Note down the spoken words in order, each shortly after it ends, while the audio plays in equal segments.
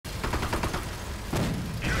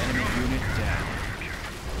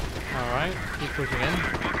Alright, keep pushing in.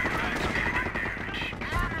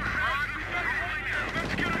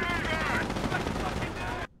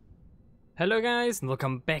 Hello guys, and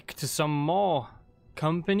welcome back to some more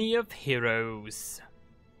Company of Heroes.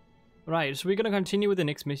 Right, so we're gonna continue with the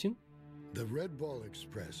next mission. The Red Ball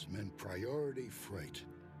Express meant priority freight.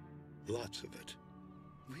 Lots of it.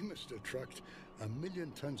 We must have trucked 1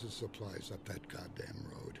 million tons of supplies up that goddamn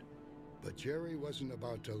road. But Jerry wasn't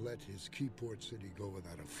about to let his keyport city go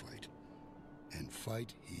without a fight. And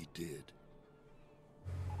fight he did.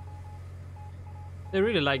 They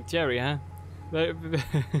really like Jerry, huh? They're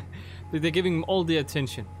giving him all the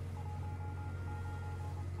attention.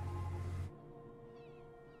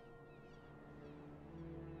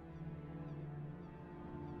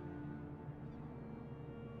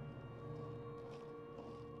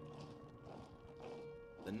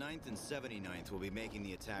 The 9th and 79th will be making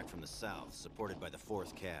the attack from the south, supported by the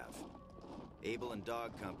 4th Cav. Able and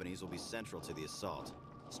Dog companies will be central to the assault,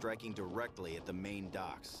 striking directly at the main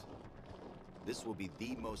docks. This will be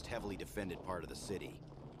the most heavily defended part of the city.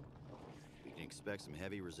 We can expect some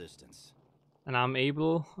heavy resistance. And I'm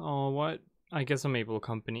Able, or what? I guess I'm Able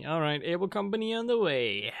Company. Alright, Able Company on the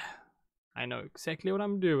way. I know exactly what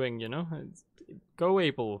I'm doing, you know? Go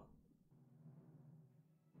Able.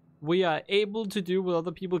 We are able to do what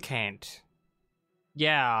other people can't.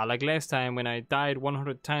 Yeah, like last time when I died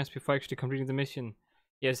 100 times before actually completing the mission.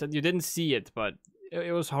 Yes, you didn't see it, but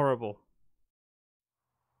it was horrible.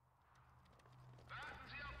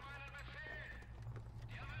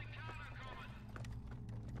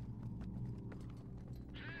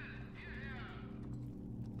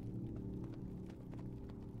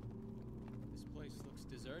 This place looks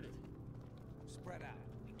deserted. Spread out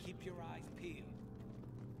and keep your eyes peeled.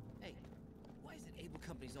 Hey, why is it Able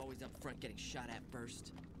Company's always up front getting shot at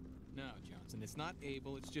first? No, Johnson, it's not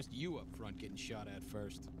Able, it's just you up front getting shot at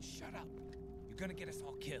first. Shut up. You're gonna get us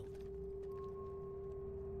all killed.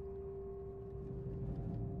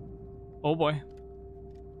 Oh boy.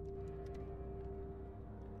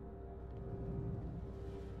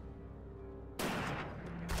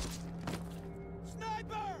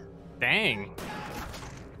 Sniper! Dang.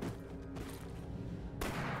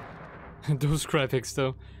 Those graphics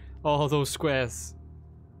though. All those squares.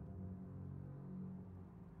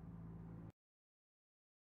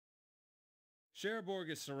 Cherbourg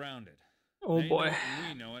is surrounded. Oh They boy. know it and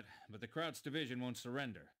we know it, but the Krauts division won't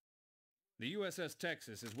surrender. The USS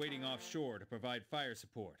Texas is waiting offshore to provide fire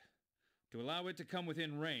support. To allow it to come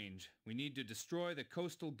within range, we need to destroy the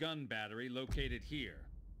coastal gun battery located here.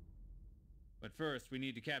 But first, we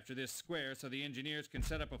need to capture this square so the engineers can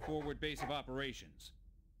set up a forward base of operations.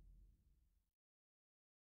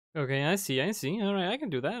 Okay, I see. Alright, I can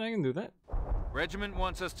do that. Regiment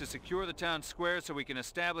wants us to secure the town square so we can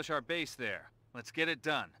establish our base there. Let's get it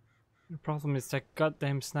done. The problem is that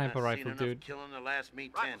goddamn sniper rifle, dude. Killing the last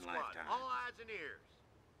Me-10 lifetime. All eyes and ears.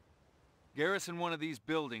 Garrison one of these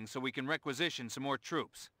buildings so we can requisition some more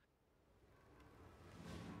troops.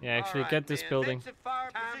 Yeah, actually get this building. Fire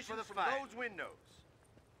positions from those windows.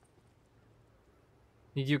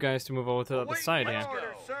 Need you guys to move over to the other side here.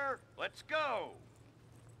 Order, sir. Let's go.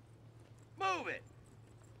 Move it.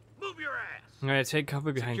 Move your ass. Alright, take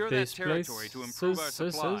cover behind Secure that this place. territory to improve our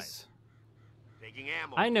supplies. Taking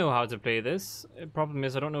ammo. I know how to play this. The problem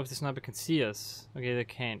is I don't know if the sniper can see us. Okay, they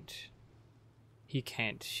can't. He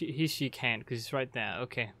can't. She can't because he's right there.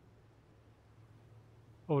 Okay.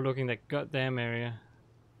 Overlooking that goddamn area.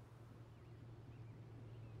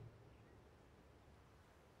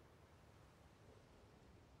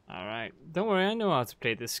 Alright. Don't worry, I know how to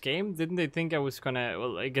play this game. Didn't they think I was gonna...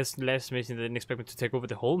 Well, I guess last mission they didn't expect me to take over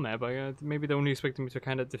the whole map. Maybe they only expected me to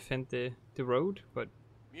kind of defend the road, but...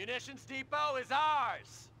 Munitions depot is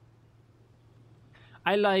ours.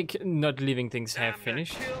 I like not leaving things half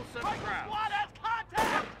finished.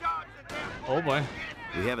 Oh boy.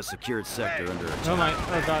 We have a secured sector under attack. Oh my,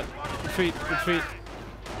 oh god. Retreat.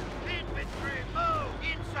 Infantry, move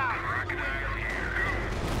inside.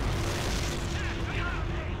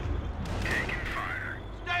 Taking fire.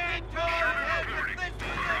 Stand to this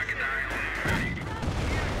position.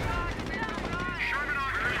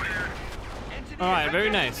 Alright, very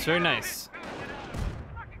nice.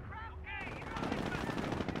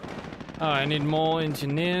 Oh, I need more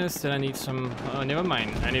engineers, then I need some... Oh, never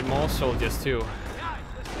mind. I need more soldiers too.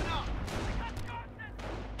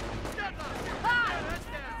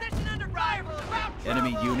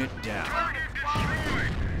 Enemy unit down.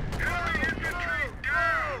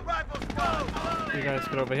 You guys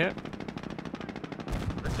get over here.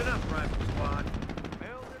 Listen up, Rifle Squad.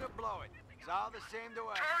 Build it or blow it. all the same to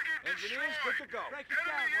us. Engineers, good to go. Break it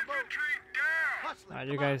down, we'll move. Hustling, Alright,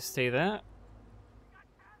 come you on. guys stay there.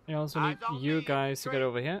 I also need Eyes on you me, guys to get straight.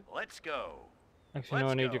 over here. Let's go. Actually, no,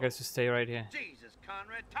 I need you guys to stay right here. Jesus,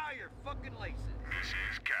 Conrad, tie your fucking laces. This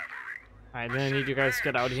is cavalry. Alright, then I need you guys to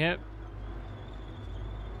get out here.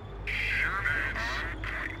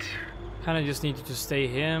 Kinda just need you to stay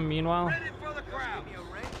here meanwhile. Ready for the crowd. Give me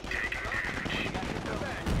a ring.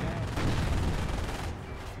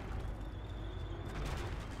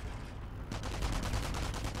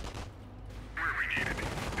 Where we need it.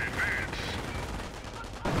 Advance.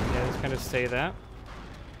 Yeah, just kinda stay there.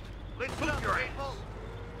 Let's move your ass.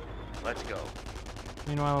 Let's go.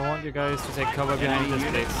 Meanwhile, I want you guys to take cover behind this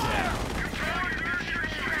place.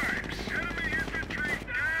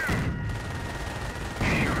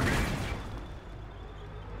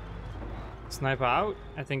 Sniper out?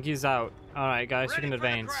 I think he's out. Alright guys, you can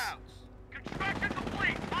advance. Construction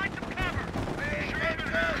complete. Find some cover.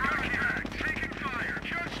 Taking fire.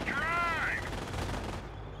 Just drive.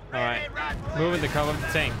 Alright, moving to cover the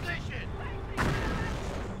tank.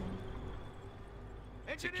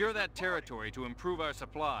 Secure that territory to improve our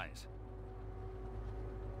supplies.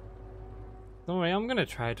 Don't worry, I'm gonna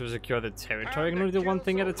try to secure the territory. I'm gonna do one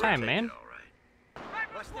thing at a time, man.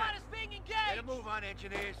 What's that? Get a move on,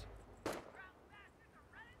 engineers.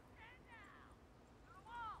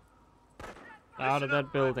 Out of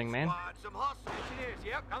that building, man. Squad, some hustle. Engineers,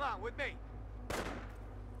 yep, come on with me.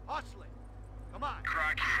 Hustling. Come on.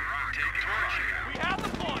 Crocky, taking fire. We have the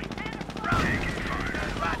point.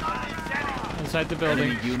 Inside the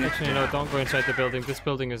building. Enemy unit Actually, no, don't go inside the building. This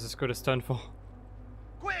building is as good as done for.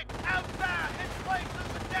 Quick, outside. This place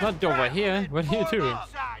is a death Not over trap. here. What are you Form doing?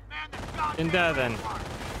 outside, man. The goddamn In there, then. part.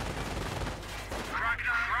 Crocky,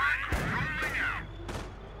 rolling out.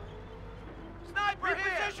 Sniper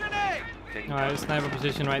repositioning. Alright, sniper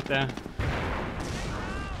position right there.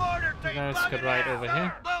 Mortar You team, guys bug get it right out. over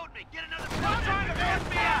here. Load me. Get another shot. Trying to force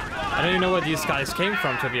me out. I don't even know where these guys came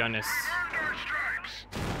from, to be honest. Earned our stripes.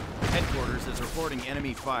 Headquarters is reporting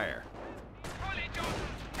enemy fire.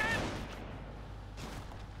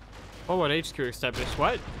 Forward HQ established.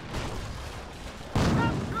 What? Troops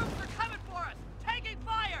are coming for us! Taking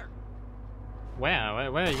fire!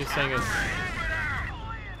 Where? Where are you saying is?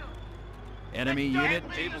 Enemy unit.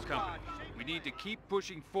 Able Company, we need to keep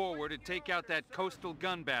pushing forward and take out that coastal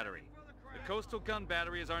gun battery. The coastal gun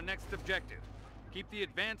battery is our next objective. Keep the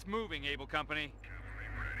advance moving, Able Company.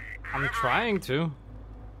 I'm trying to.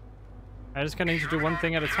 I just kinda need to do one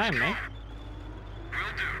thing at a time, man. Will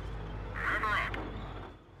do. River up.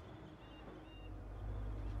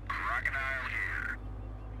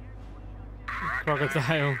 Crocodile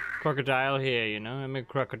here. Crocodile here, you know? I'm a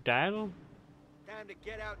crocodile. Time to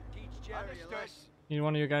get out and teach Jerry a lesson. Need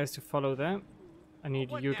one of you guys to follow that. I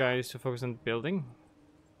need you guys to focus on the building.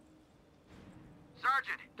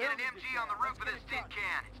 Sergeant, get an MG on the roof of this tin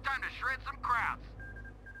can. It's time to shred some crowds.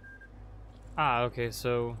 Ah, okay,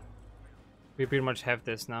 so we pretty much have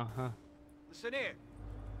this now, huh? Listen here.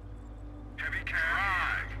 Heavy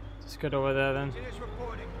cab. Just get over there then. Engineers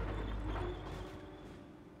reporting.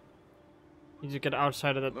 Need to get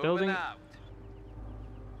outside of that Moving building. out.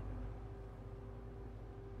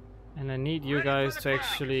 And I need you guys to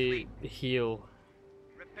actually heal.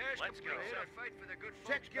 Let's go.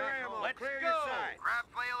 Check your ammo. Let's clear your side. Grab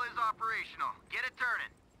flail is operational. Get it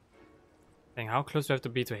turning. Dang, how close do I have to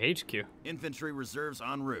be to HQ? Infantry reserves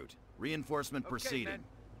en route. Reinforcement proceeding.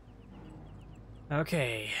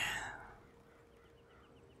 Okay.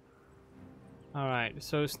 Alright,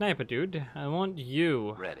 so sniper dude, I want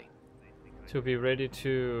you Ready. to be ready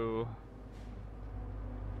to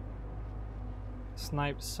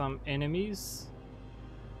snipe some enemies.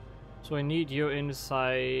 So I need you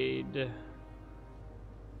inside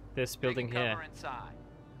this building here. Inside.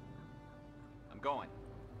 I'm going.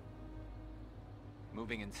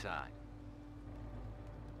 Moving inside.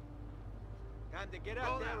 Time to get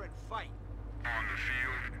out there and fight. On the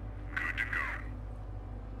field. Good to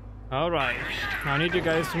go. Alright, now I need you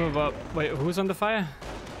guys to move up. Wait, who's on the fire?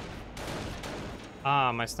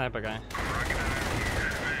 Ah, my sniper guy.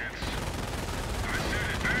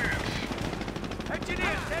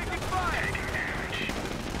 Engineers, taking fire.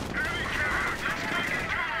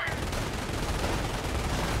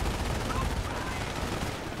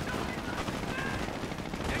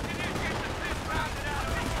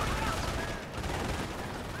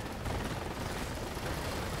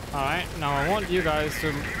 Alright, now I want you guys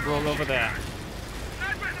to roll over there.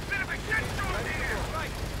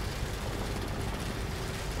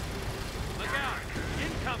 Look out!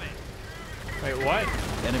 Incoming! Wait, what?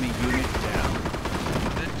 Enemy unit down.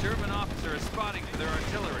 That German officer is spotting for their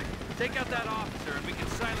artillery. Take out that officer and we can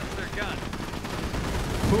silence their gun.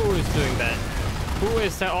 Who is doing that? Who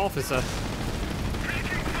is that officer?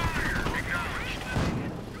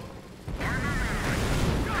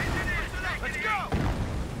 Let's go!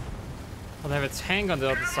 Oh, they have a tank on the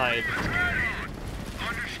other side.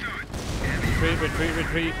 Retreat, retreat,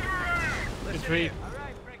 retreat. Retreat. All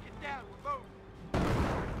right, break it down. We're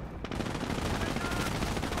moving.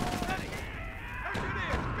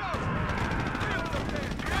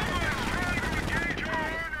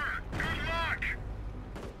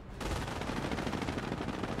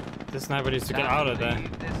 This sniper needs to get out of there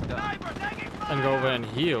and go over and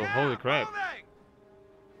heal. Holy crap.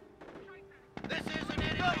 This isn't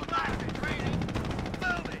any training.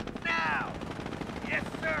 Move it now. Yes,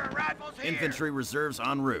 sir. Rifles here. Infantry reserves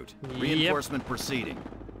en route. Yep. Reinforcement proceeding.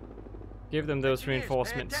 Give them those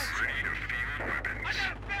reinforcements.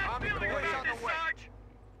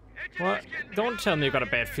 What? Don't tell me you got a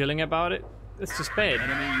bad feeling about it. It's just bad.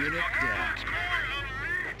 Enemy unit down.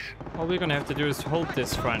 All we're gonna have to do is hold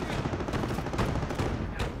this front.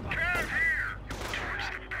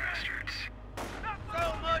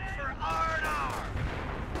 So much for R&R.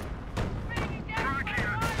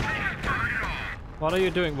 What are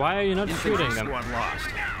you doing? Why are you not shooting them? Squad lost.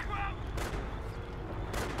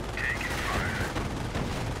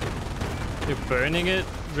 You're burning it?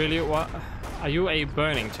 Really? What? Are you a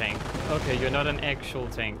burning tank? Okay, you're not an actual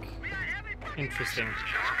tank. Interesting.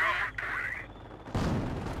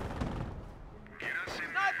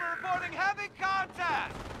 Sniper reporting heavy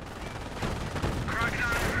contact.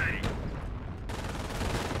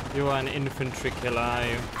 You are an infantry killer, are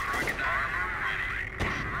you?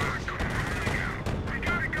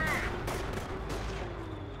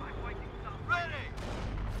 Ready.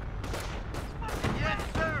 Yes,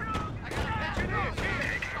 sir. I got a engineer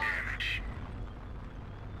here.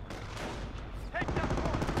 Take that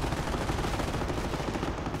point.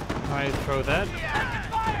 I throw that. Yeah.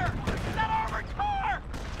 Fire! That armored car!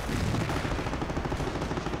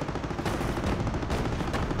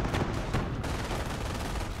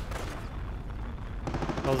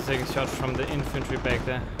 Also taking shots from the infantry back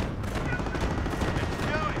there. Let's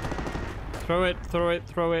do it. Throw it, throw it,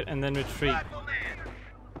 throw it, and then retreat. Rifleman.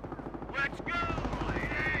 Let's go.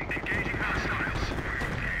 Engaging hostiles.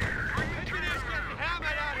 Engineers getting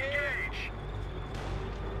hammered out here.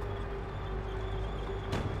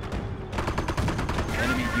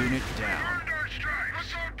 Enemy unit down.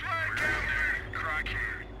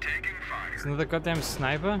 Is another goddamn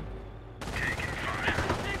sniper?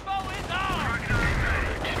 Depot is on.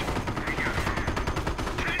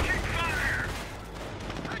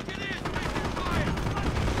 Engineers taking fire.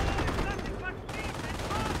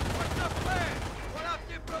 What's the plan? What else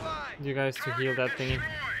do you provide? You guys to heal that thingy.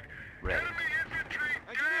 Ready.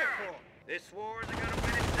 Engineer Corps. This war isn't gonna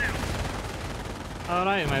win itself.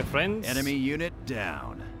 Alright, my friends. Enemy unit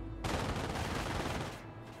down.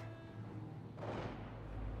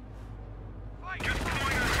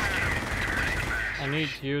 I need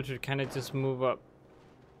you to kind of just move up.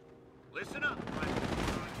 Listen up,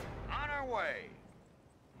 on our way.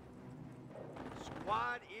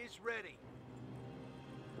 Squad is ready.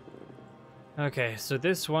 Okay, so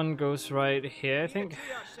this one goes right here, I think.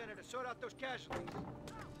 Center to sort out those casualties.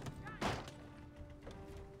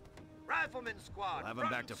 Rifleman squad. We'll have him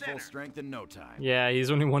back to full strength in no time. Yeah,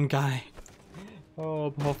 he's only one guy.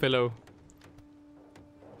 Oh, poor fellow.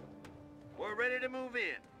 We're ready to move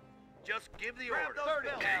in. Just give the order.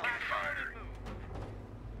 Taking fire.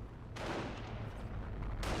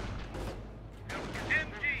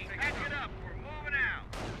 MG, pack it up. We're moving out.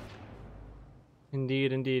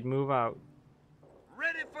 Indeed, indeed, move out.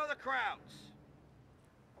 Ready for the crowds.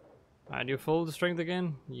 Are you full strength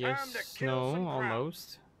again? Yes, to kill no, some crowds.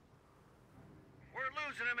 almost. We're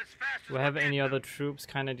losing them as fast as Do we have we any get other them. troops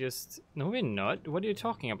kind of just... No, we're not. What are you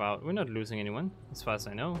talking about? We're not losing anyone, as far as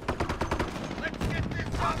I know. Let's get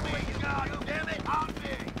this on me. God damn it, on me.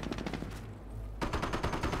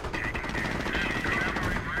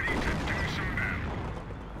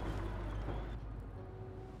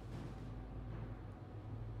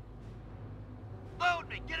 Load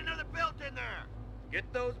me. Get another belt in there.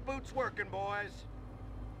 Get those boots working, boys.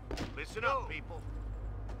 Listen up, people.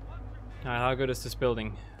 Alright, how good is this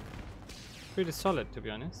building? Pretty solid, to be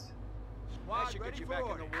honest. Squad ready for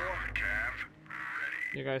order.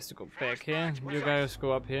 You guys to go back here. You guys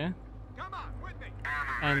go up here. Come on, with me.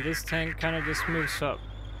 And this tank kind of just moves up.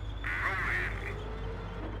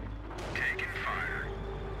 Taking fire.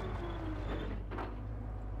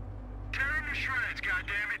 Tear him to shreds,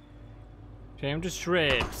 goddammit. Tear him to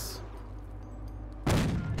shreds.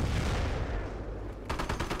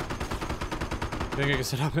 1 Think I can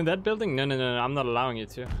set up in that building? No, no, no, no, I'm not allowing you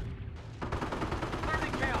to.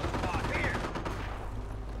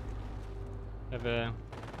 Have a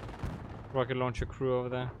rocket launcher crew over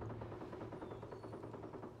there.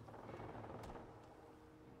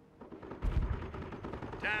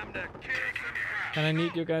 Time to kill some crap. And I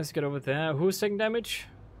need you guys to get over there. Who's taking damage?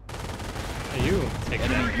 Are you taking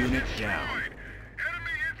damage? Enemy unit down.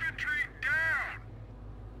 Enemy infantry down!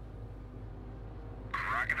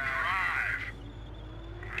 Crocodile alive!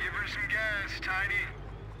 Give her some gas, Tiny.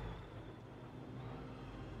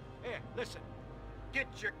 Here, listen. Get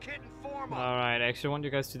your kit and form up. Alright, I actually want you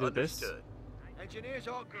guys to do this. Understood. Engineers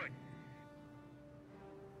all good.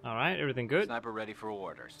 Alright, everything good? Sniper ready for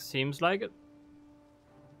orders. Seems like it.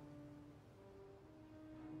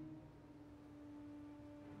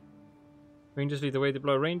 Rangers lead the way,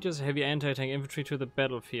 deploy Rangers, heavy anti-tank infantry to the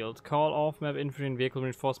battlefield. Call off-map infantry and vehicle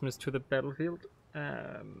reinforcements to the battlefield.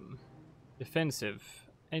 Defensive.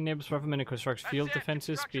 Enables riflemen and construction field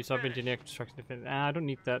defenses, speeds up engineer construction defense. Ah, I don't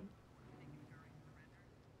need that.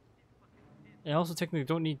 I also technically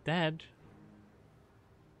don't need that.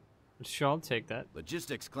 But sure, I'll take that.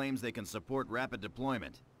 Logistics claims they can support rapid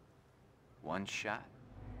deployment. One shot,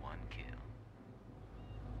 one kill.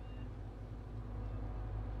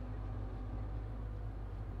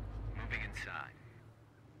 Moving inside.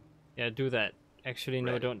 Yeah, do that. Actually,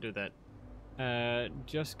 no, Ready. don't do that.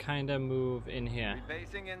 Just kinda move in here.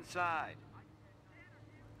 Facing inside.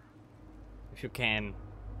 If you can.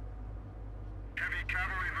 Heavy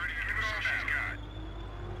cavalry ready to give us all she's got.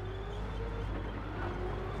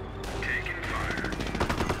 Taking fire.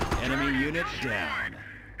 Enemy unit down.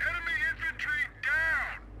 Enemy infantry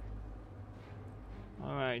down!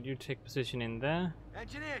 Alright, you take position in there.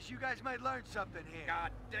 Engineers, you guys might learn something here.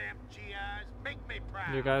 Goddamn GIs, make me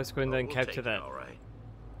proud. You guys go in there and We'll capture take it, that. all right.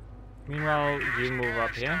 Meanwhile, you move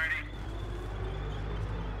up here. Tiny.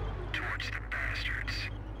 Towards the bastards.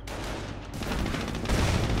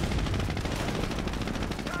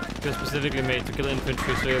 They're specifically made to kill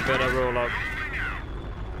infantry, so you better roll up. Moving out.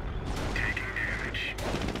 Taking damage.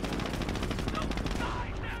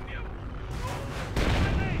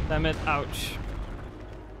 Damn it, ouch.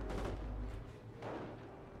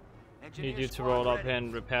 Need you to roll up here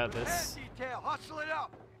and repair this. Detail, hustle it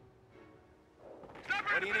up.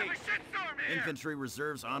 Sniper, What do you enemy need? shitstorm here! Infantry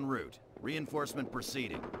reserves en route. Reinforcement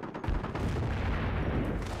proceeding.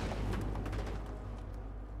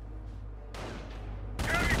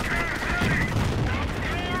 Heavy cavalry!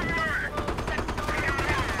 Forward!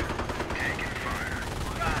 Taking fire.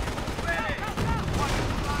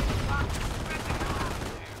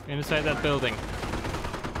 Inside that building.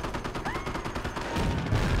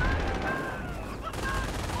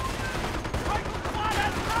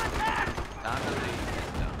 Time to leave.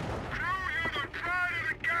 Crew, you're the pride of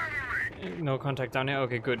the cavalry! No contact down here.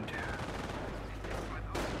 Okay, good.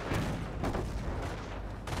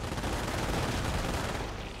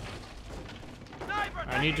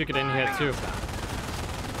 I need you to get in here too.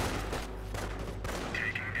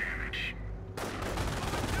 Taking damage.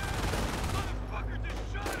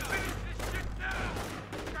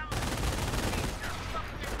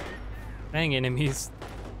 Dang enemies.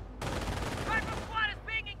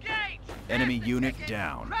 Enemy unit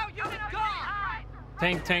down.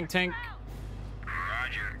 Tank, tank, tank.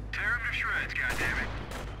 Roger. Tear him to shreds, goddammit.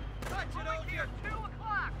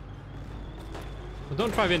 Well,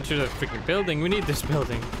 don't drive into the freaking building. We need this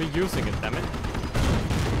building. We're using it, damn it.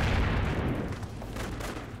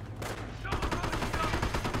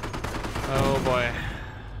 Oh boy.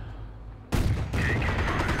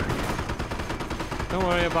 Don't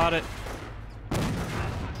worry about it.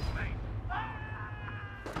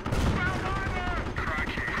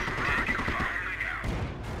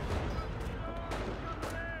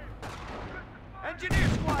 Engineer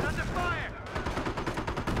squad under fire.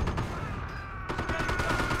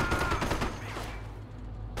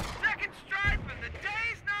 Second stripe and the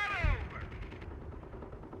day's not over!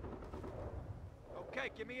 Okay,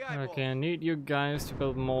 give me eyeballs. Okay, I need you guys to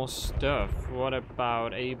build more stuff. What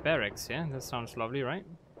about a barracks? Yeah, that sounds lovely, right?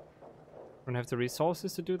 Don't have the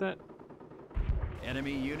resources to do that.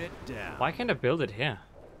 Enemy unit down. Why can't I build it here?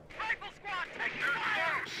 Rifle squad, take it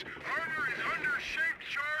close! Harbour is under shaped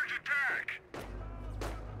charge attack!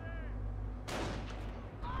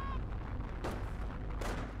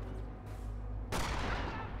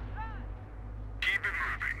 Keep it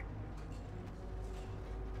moving.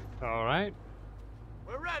 Alright.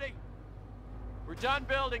 We're ready. We're done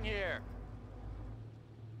building here.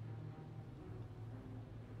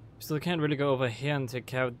 Still can't really go over here and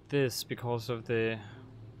take out this because of the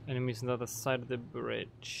enemies on the other side of the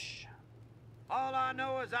bridge. All I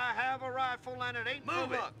know is I have a rifle and it ain't for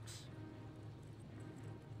looks.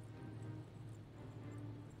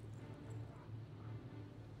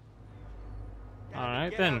 All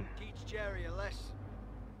right then. Teach Jerry a lesson.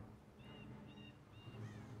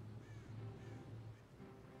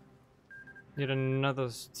 Need another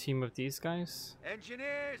team of these guys.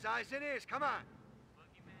 Engineers, eyes and ears, come on.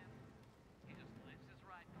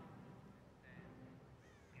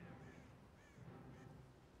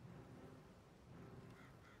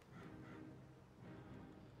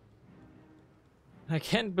 I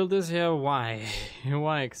can't build this here. Why?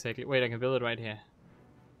 Why exactly? Wait, I can build it right here.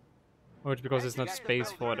 Or it's because there's not space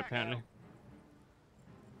for it, apparently.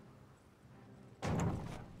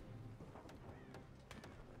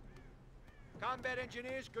 Combat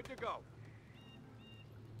engineers, good to go.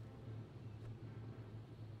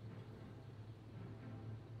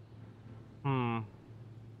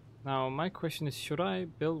 Now, my question is, should I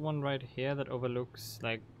build one right here that overlooks,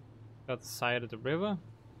 like, the other side of the river?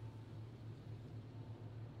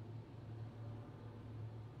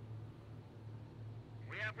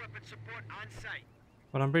 We have weapon support on site.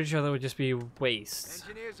 But I'm pretty sure that would just be waste.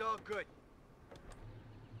 Engineers all good.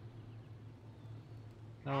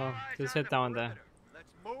 Oh, just head down there. Let's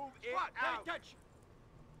move it out.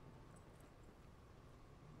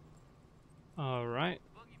 Alright.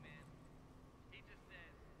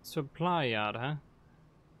 Supply yard, huh?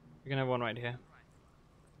 We're gonna have one right here.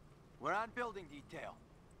 We're on building detail.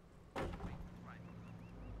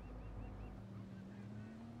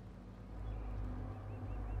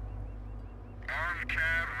 On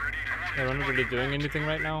cab, ready to... They're not really doing anything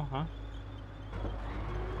right now, huh?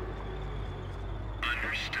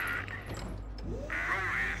 Understood. Rolling.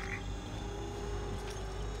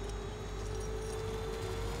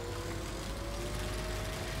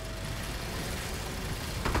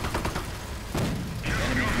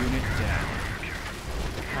 Enemy unit down.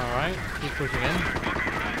 Alright, keep pushing in.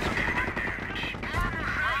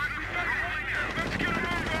 Let's get a move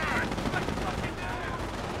on.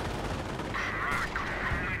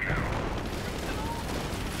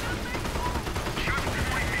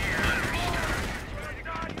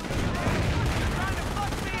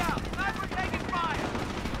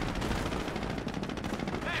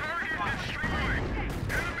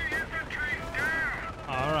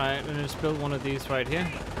 Alright, and just build one of these right here.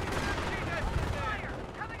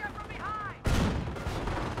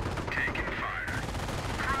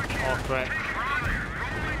 Oh crap.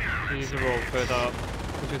 Need to roll further up.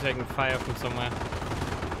 Because you're taking fire from somewhere.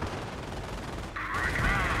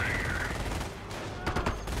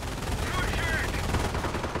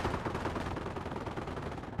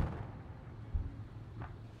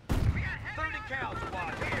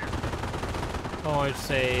 Oh,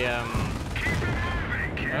 it's a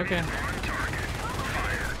okay.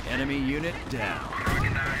 Enemy unit down.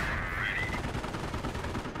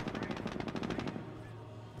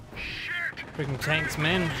 Freaking tanks,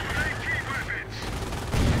 man.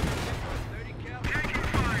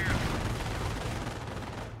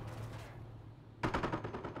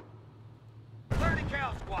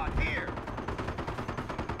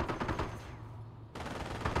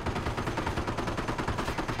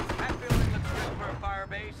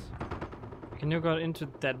 Can you go into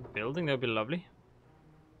that building? That would be lovely.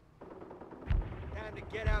 Time to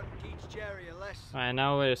get out and teach Jerry a lesson. Alright,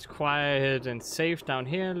 now it's quiet and safe down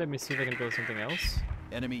here. Let me see if I can build something else.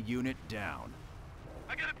 Enemy unit down.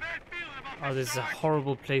 I got a bad feeling about Oh, this is a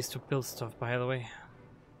horrible place to build stuff, by the way.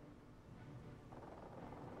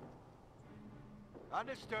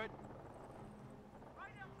 Understood.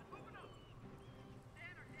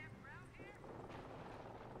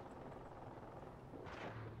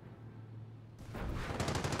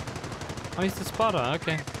 Oh, he's the spotter,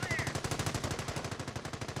 okay.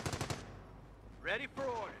 Ready for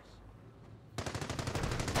orders.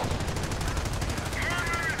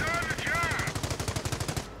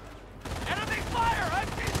 Enemy fire!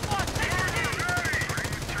 Empty spot!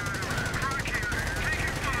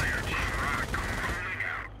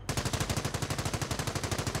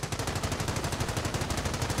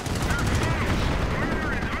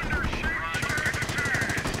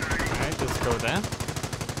 Alright, let's go there.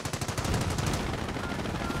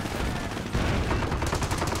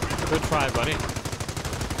 Good try, buddy.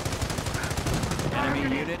 Enemy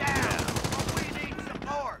unit down. We need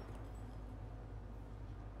support.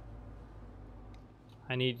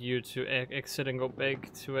 I need you to exit and go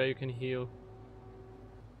back to where you can heal.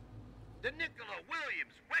 The Nicola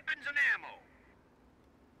Williams, weapons and ammo.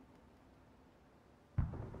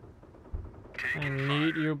 I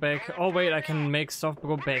need you back. Oh wait, I can make stuff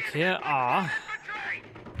go back here. Ah.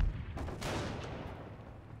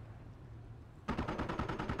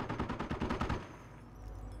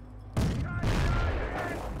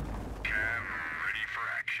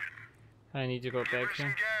 I need to go Give her back some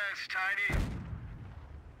here. gas, Tiny.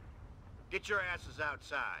 Get your asses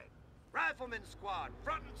outside. Rifleman squad,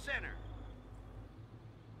 front and center.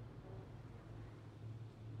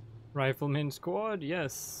 Rifleman squad,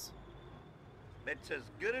 yes. It's as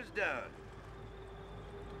good as done.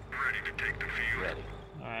 Ready to take the field. Ready.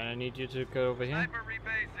 Alright, I need you to go over here. Sniper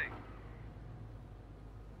rebasing.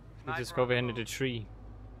 You just go over here into the tree.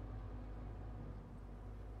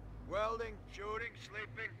 Welding, shooting,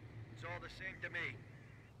 sleeping, it's all the same to me.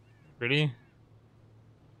 Really?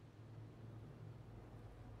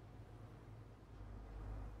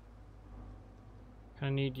 I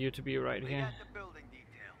need you to be right We here. got the building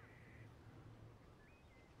detail.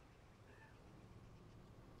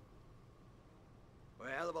 We're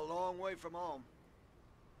a hell of a long way from home.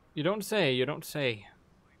 You don't say, you don't say.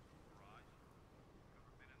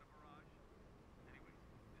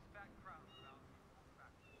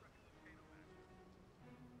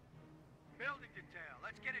 Building detail,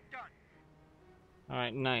 let's get it done.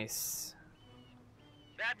 Alright, nice.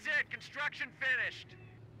 That's it, construction finished.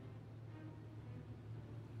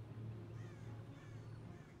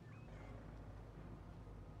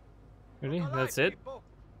 Really? All right, That's it? people.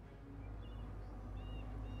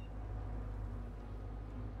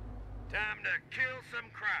 Time to kill some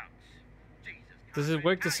crowds. Jesus Does it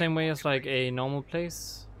work the same way as like a normal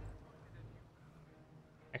place?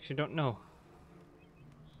 Actually don't know.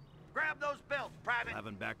 Grab those belts, Private. We'll have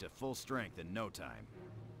him back to full strength in no time.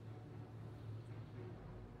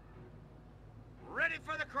 Ready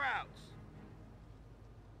for the crowds.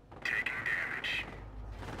 Taking damage.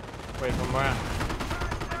 Wait, from where?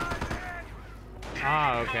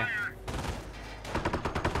 Ah, okay.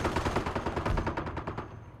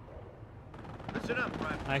 Listen up,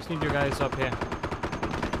 Private. I just need you guys up here.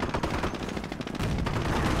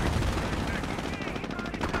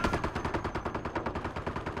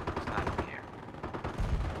 Sniper here.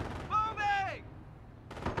 Moving!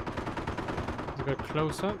 Let's go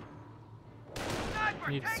close up.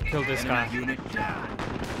 Sniper, Need to taking kill this guy. Unit down.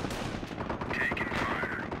 Taking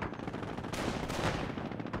fire.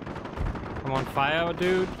 Come on, fire,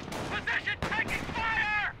 dude. Position taking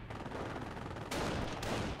fire!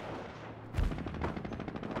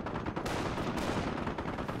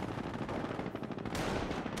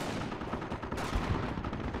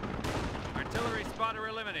 Artillery spotter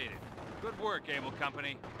eliminated. Good work, Able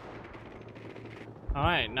Company.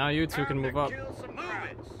 Alright, now you two can move up. Kill some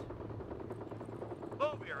crowds.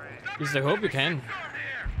 Move your ass. At least I hope you can.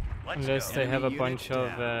 Let's Unless go. they have a Enemy bunch unit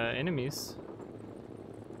of down. enemies.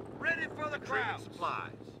 Ready for the crowd.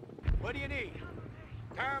 Supplies. What do you need?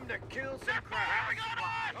 Time to kill some crowds.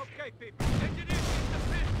 Okay, people.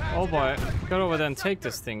 Oh boy, go over there and take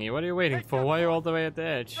this thingy. What are you waiting for? Why are you all the way at the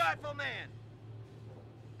edge? Rifleman.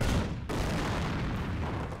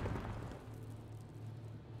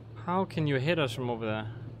 How can you hit us from over there?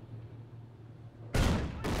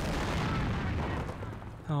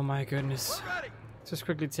 Oh my goodness. We're ready. Just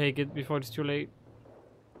quickly take it before it's too late.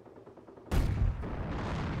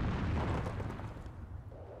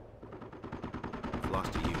 We've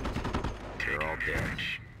lost a unit. They're all dead.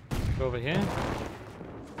 Go over here.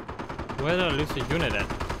 Where did I lose the unit at?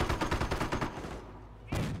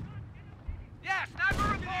 Yeah, sniper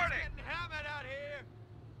reporting. Getting hammered out here.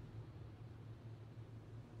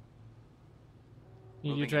 Need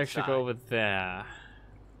you Moving to actually go over there.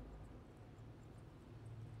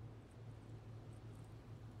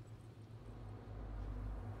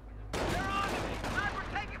 They're on to me. Sniper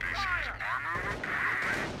taking fire. Armor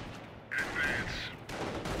report. Advance.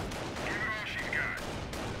 Give it all she's got.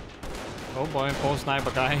 Oh boy, poor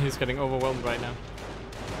sniper guy, he's getting overwhelmed right now.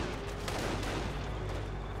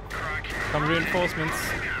 Crack him. Come reinforcements.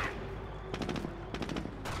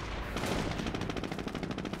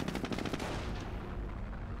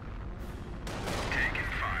 Taking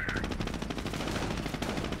fire.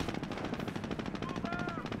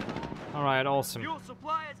 Alright, awesome. Fuel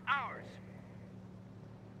supply is ours.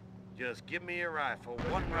 Just give me a rifle,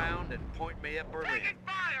 one round, and point me at Berlin. Taking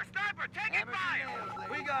fire! Sniper, taking fire!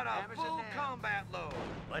 We got a full combat load.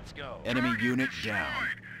 Let's go. Enemy Target unit destroyed. down.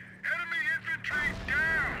 Enemy infantry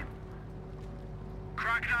down.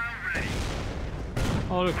 Crocodile ready.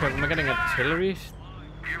 Holy crap, am I getting artillery?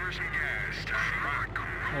 Give her some gas. Croc.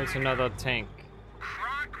 Oh, it's another tank.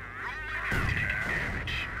 Croc rolling. Taking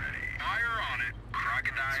damage. Ready. Fire on it.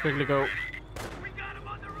 Crocodile. Let's quickly go. ready. We got him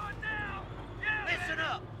on the run now. Yeah, listen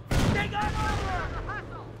up. They got over.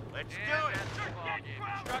 Let's do it.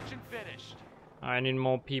 Construction finished. I need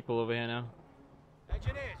more people over here now.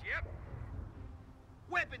 Engineers, yep.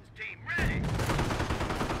 Weapons team ready.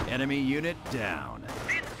 Enemy unit down.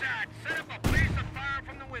 Inside, set up a blaze of fire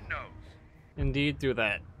from the windows. indeed do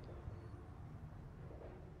that.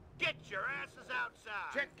 Get your asses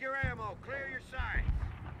outside. Check your ammo. Clear your sights.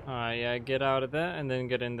 Alright, yeah, get out of there and then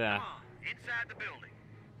get in there. Come on, inside the building.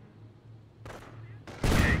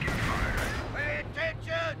 Taking fire. Pay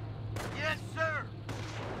attention. Yes, sir.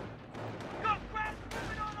 Go, grab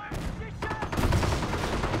moving on our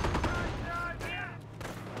position.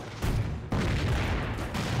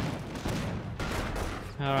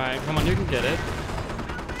 Alright, come on, you can get it.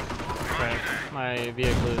 Crap, my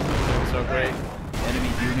vehicle is not doing so great. Enemy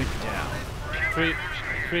unit down. Three.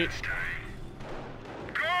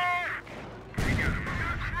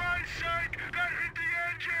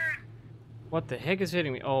 What the heck is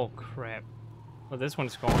hitting me? Oh crap. Oh, this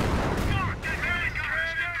one's gone.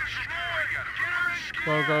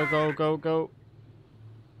 Go, go, go, go, go.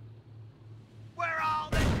 Where all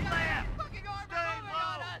this left? Fucking Harbour moving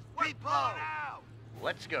on us. Keep low.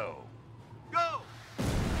 Let's go. Go.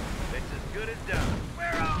 It's as good as done.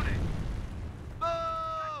 We're on it.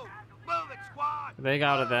 Move. Move it, squad. They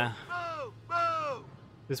got out of there. Move. Move.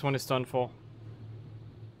 This one is done for.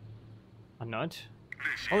 A nudge?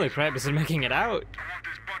 Holy crap, is it making it out? I want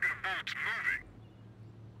this bucket of bolts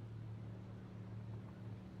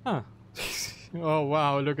moving. Huh. Oh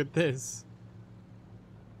wow, look at this.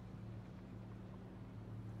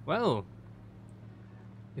 Well,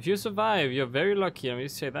 if you survive, you're very lucky, let me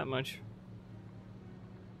say that much.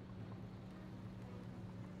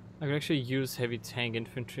 I could actually use heavy tank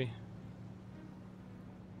infantry.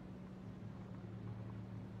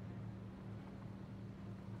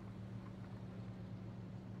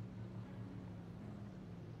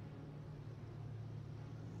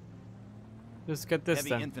 Let's get this Heavy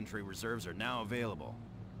then. infantry reserves are now available.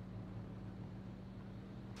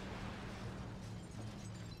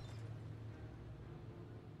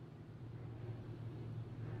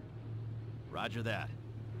 Roger that.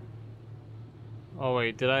 Oh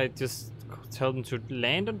wait, did I just tell them to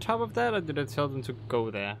land on top of that, or did I tell them to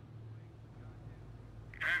go there?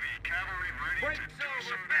 Heavy cavalry ready Break to do over.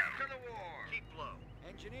 some Back to battle. the war. Keep low.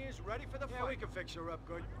 Engineers ready for the fight. We can fix her up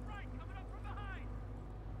good.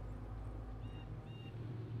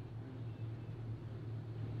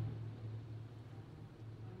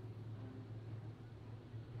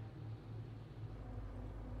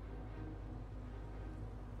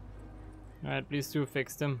 Alright, please do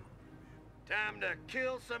fix them. Time to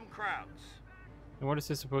kill some krauts. And what is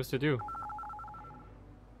this supposed to do?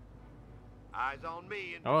 Eyes on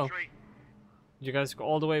me, Oh well. infantry. You guys go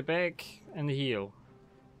all the way back and heal.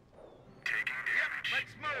 Taking Yep, damage.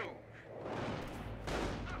 let's move.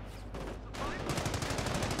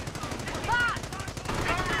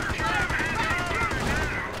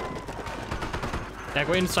 Yeah,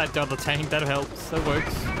 go inside the other tank, that helps, that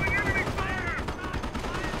works.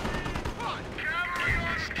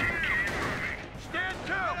 Stand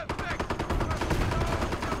to.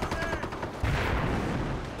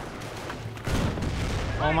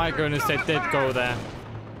 Oh my goodness, they did go there.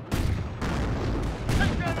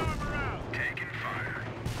 Take that armor out. Taking fire.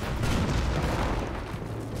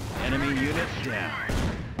 Enemy unit down.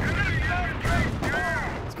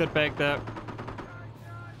 Let's get back there.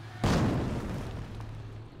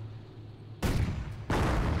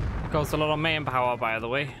 Costs a lot of manpower, by the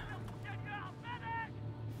way.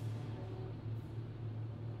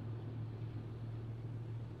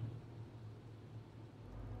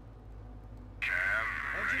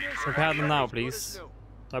 Prepare them now, please.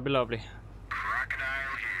 That'd be lovely.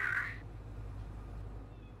 Crocodile here.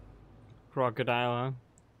 Crocodile, huh?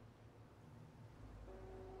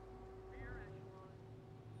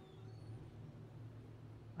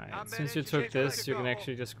 Alright, since you took this, you can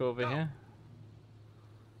actually just go over here.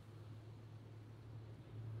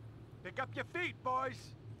 Pick up your feet,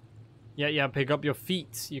 boys. Yeah, pick up your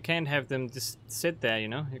feet. You can't have them just sit there, you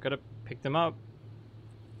know? You gotta pick them up.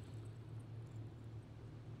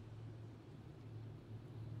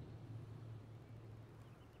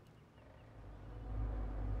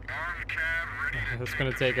 Armed cav ready to It's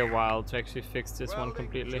gonna take a while to actually fix this one Welding,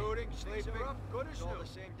 completely. shooting, sleeping, good as all the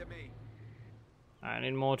same to me. I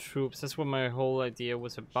need more troops. That's what my whole idea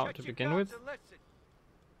was about Shut to your begin guns with. and listen.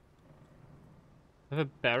 I have a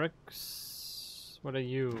barracks. What are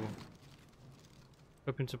you?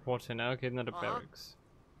 Open support center. Okay, not a barracks.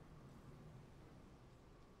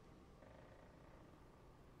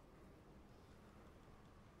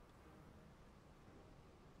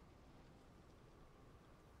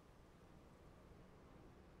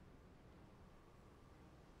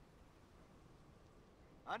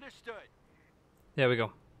 Understood. There we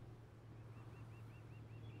go.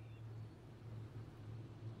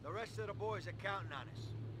 The rest of the boys are counting on us.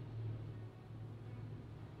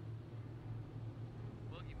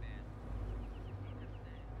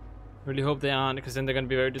 Really hope they aren't, because then they're gonna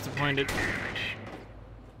be very disappointed.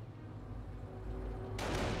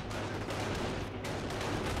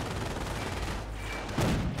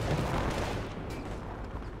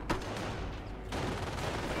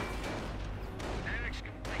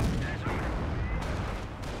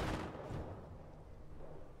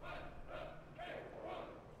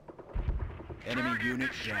 Enemy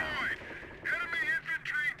unit down. Enemy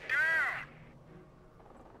infantry down.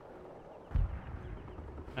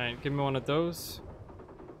 Alright, give me one of those.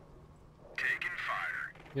 Taking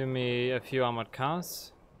fire. Give me a few armored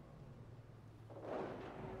cars.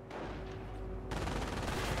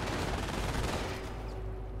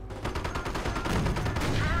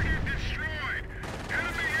 Target destroyed.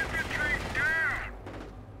 Enemy infantry down.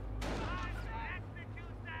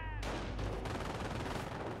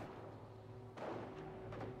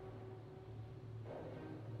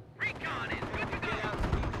 Recon is good to go.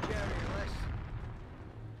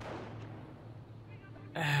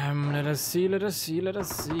 Let us see, let us see, let us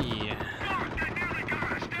see. Fuck, they nearly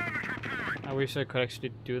got us. Damage report. I wish I could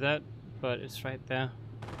actually do that, but it's right there.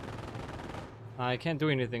 I can't do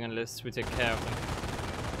anything unless we take care of them.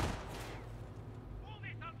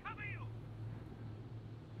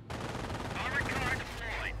 Armored car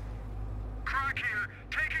deployed. Croc here,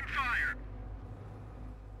 taking fire.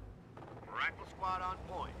 Rifle squad on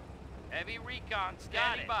point. Heavy recon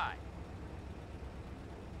standing by.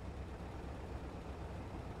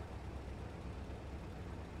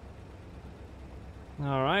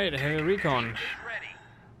 Alright, heavy recon. Get ready.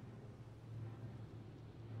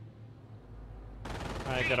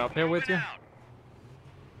 I get up here with you.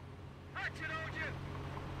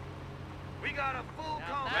 We got a full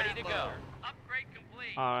Now combat ready to go. load. Upgrade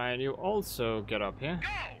complete. Alright, you also get up here. Go!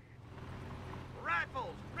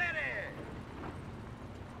 Rifles ready.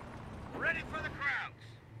 Ready for the crowds.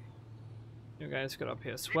 You guys get up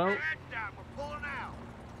here as well. Keep your heads down. We're pulling out.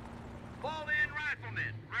 Fall in,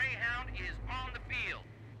 riflemen. Greyhound is on the field.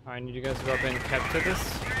 I need you guys to go up and capture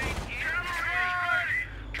this.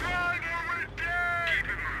 Drive over it down! Keep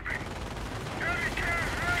it moving. Heavy cab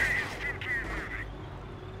ready. Still keep moving.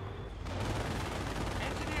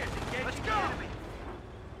 Engineers engaging. Let's go. Enemy.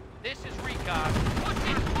 This is recon.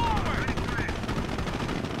 Pushing forward.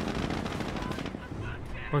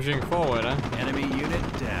 Pushing forward, huh? Enemy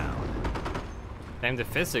unit down. Damn the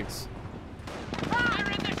physics. Fire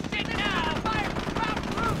in the shit now. Fire from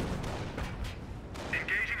roof.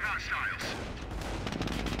 Engaging hostiles.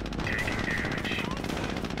 Taking damage.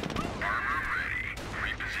 Armor ready.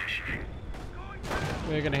 Repositioning.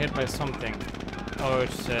 We're gonna hit by something. Oh,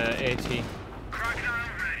 it's AT. Crocodile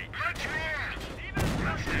ready. Let's roll!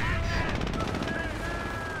 Left stance.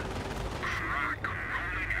 Croc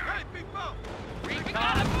rolling out. Hey, big boat.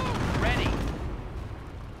 Recon ready.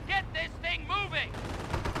 Get this thing moving.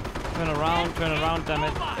 Turn around, damn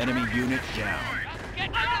it. Enemy unit down. Get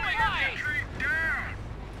out of the way. Infantry down!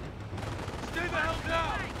 Stay the hell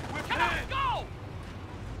down. We're Come on, go.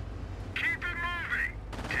 Keep it moving!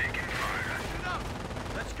 Taking fire.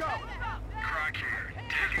 Let's go. Croc here.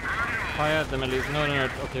 Taking right off. Fire at them at least. No, no, no.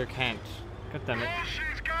 Okay, you can't. God damn it. All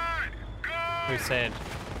she's got! Go! We said.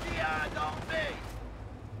 Beyond on me.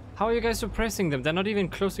 How are you guys suppressing them? They're not even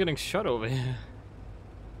close to getting shot over here.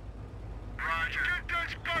 Roger. Get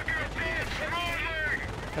this bucket of bullets rolling!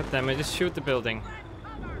 God damn it, just shoot the building.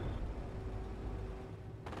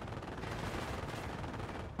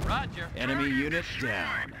 Roger. Enemy unit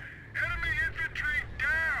down. Enemy infantry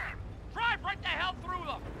down! Drive right the hell through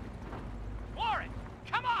them. Warren,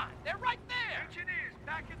 come on. They're right there. Engineers,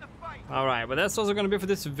 back in the fight. Alright, but that's also gonna be for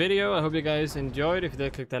this video. I hope you guys enjoyed. If you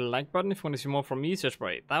did, click that like button. If you want to see more from me, search for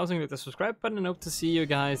 8000. Click the subscribe button and hope to see you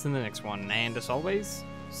guys in the next one. And as always,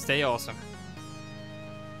 stay awesome.